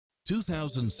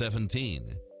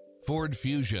2017 Ford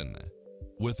Fusion.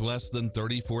 With less than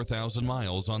 34,000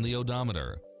 miles on the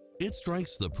odometer, it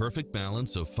strikes the perfect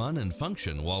balance of fun and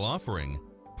function while offering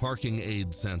parking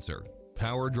aid sensor,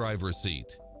 power driver seat,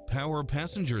 power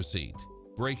passenger seat,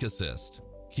 brake assist,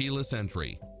 keyless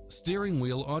entry, steering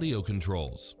wheel audio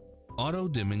controls, auto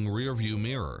dimming rear view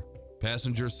mirror,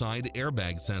 passenger side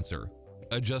airbag sensor,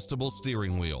 adjustable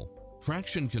steering wheel,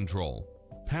 traction control,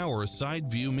 power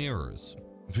side view mirrors,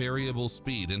 variable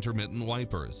speed intermittent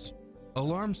wipers,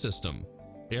 alarm system,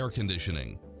 air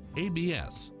conditioning,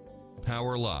 ABS,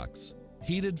 power locks,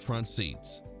 heated front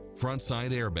seats, front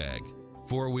side airbag,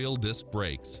 four-wheel disc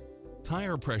brakes,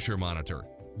 tire pressure monitor.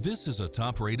 This is a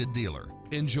top-rated dealer.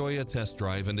 Enjoy a test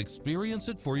drive and experience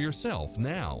it for yourself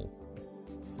now.